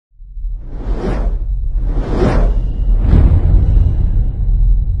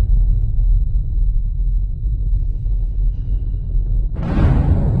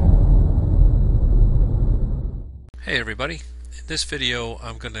Hey everybody, in this video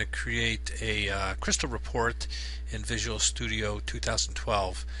I'm going to create a crystal report in Visual Studio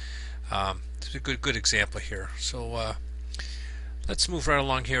 2012. It's a good example here. So let's move right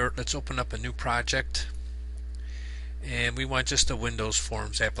along here. Let's open up a new project, and we want just a Windows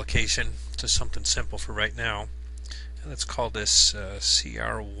Forms application, just something simple for right now. And let's call this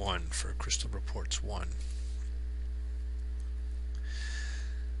CR1 for Crystal Reports 1.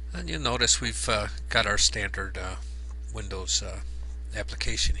 And you'll notice we've got our standard Windows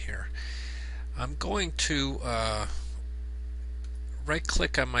application here. I'm going to right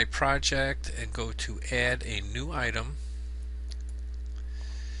click on my project and go to add a new item,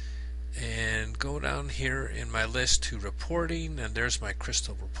 and go down here in my list to reporting, and there's my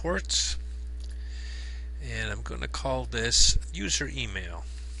crystal reports, and I'm going to call this user email.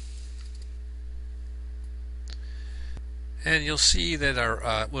 And you'll see that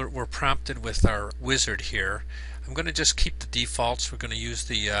our we're prompted with our wizard here. I'm going to just keep the defaults. We're going to use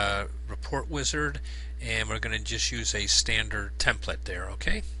the report wizard, and we're going to just use a standard template there,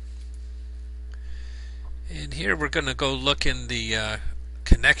 okay? And here we're going to go look in the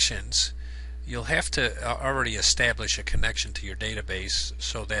connections. You'll have to already establish a connection to your database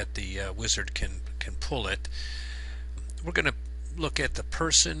so that the wizard can pull it. We're going to look at the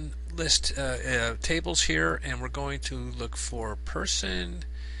person list tables here, and we're going to look for person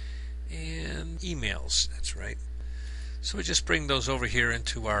and emails. That's right. So we just bring those over here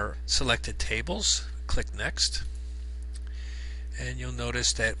into our selected tables. Click next, and you'll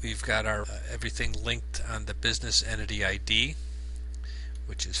notice that we've got our everything linked on the business entity ID,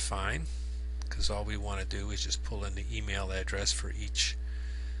 which is fine, because all we want to do is just pull in the email address for each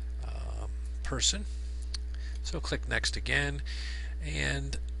person. So click next again,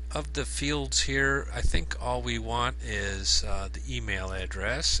 and of the fields here, I think all we want is the email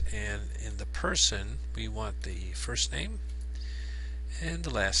address, and in the person we want the first name and the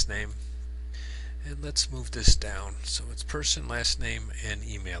last name. And let's move this down so it's person, last name, and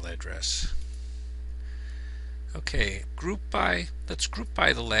email address. Okay, let's group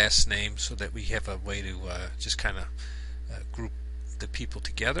by the last name so that we have a way to just kind of group the people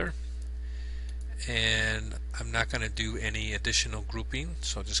together. And I'm not going to do any additional grouping,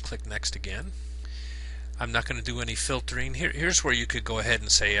 so just click next again. I'm not going to do any filtering. Here's where you could go ahead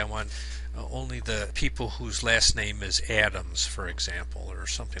and say I want only the people whose last name is Adams, for example, or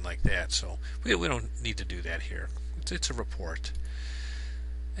something like that. So we don't need to do that here. It's a report.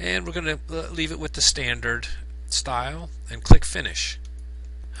 And we're going to leave it with the standard style and click finish.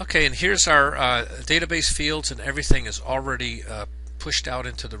 Okay, and here's our database fields, and everything is already pushed out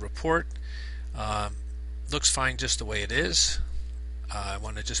into the report. Looks fine just the way it is. I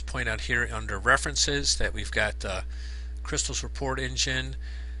want to just point out here under references that we've got Crystal's report engine,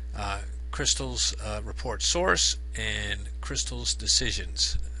 Crystal's report source, and Crystal's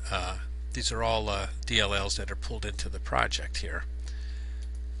decisions. These are all DLLs that are pulled into the project here.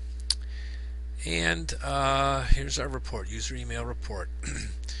 And here's our report, user email report.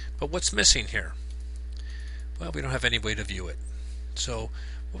 But what's missing here? Well, we don't have any way to view it. So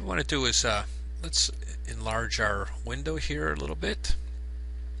what we want to do is let's enlarge our window here a little bit,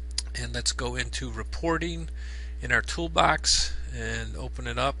 and let's go into reporting in our toolbox and open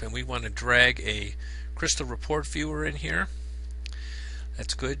it up, and we want to drag a crystal report viewer in here.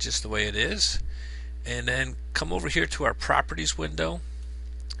 That's good just the way it is. And then come over here to our properties window,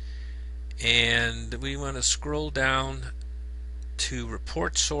 and we want to scroll down to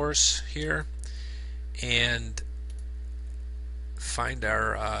report source here and find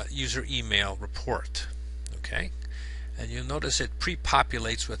our user email report. Okay, and you'll notice it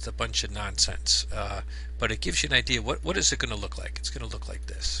pre-populates with a bunch of nonsense, but it gives you an idea what is it going to look like. It's going to look like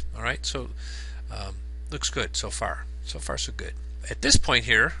this. All right, so looks good so far. So good. At this point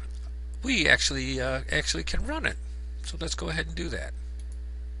here, we actually can run it. So let's go ahead and do that.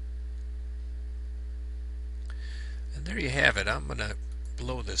 And there you have it. I'm going to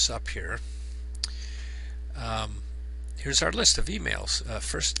blow this up here. Here's our list of emails.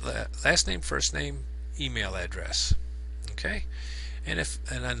 Last name, first name, email address. Okay, and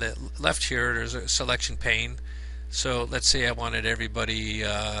on the left here there's a selection pane. So let's say I wanted everybody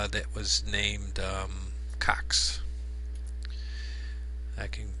that was named Cox. I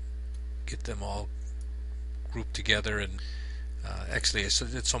can get them all grouped together, and actually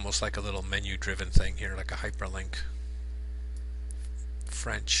it's almost like a little menu-driven thing here, like a hyperlink.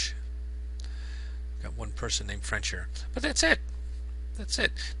 French. Got one person named French here, but that's it. that's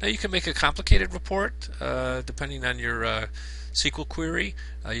it. Now you can make a complicated report depending on your SQL query.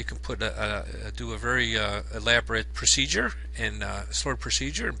 You can do a very elaborate procedure and stored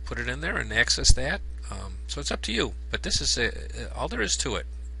procedure and put it in there and access that. So it's up to you. But this is all there is to it.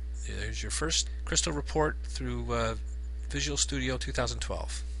 Here's your first Crystal report through Visual Studio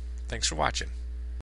 2012. Thanks for watching.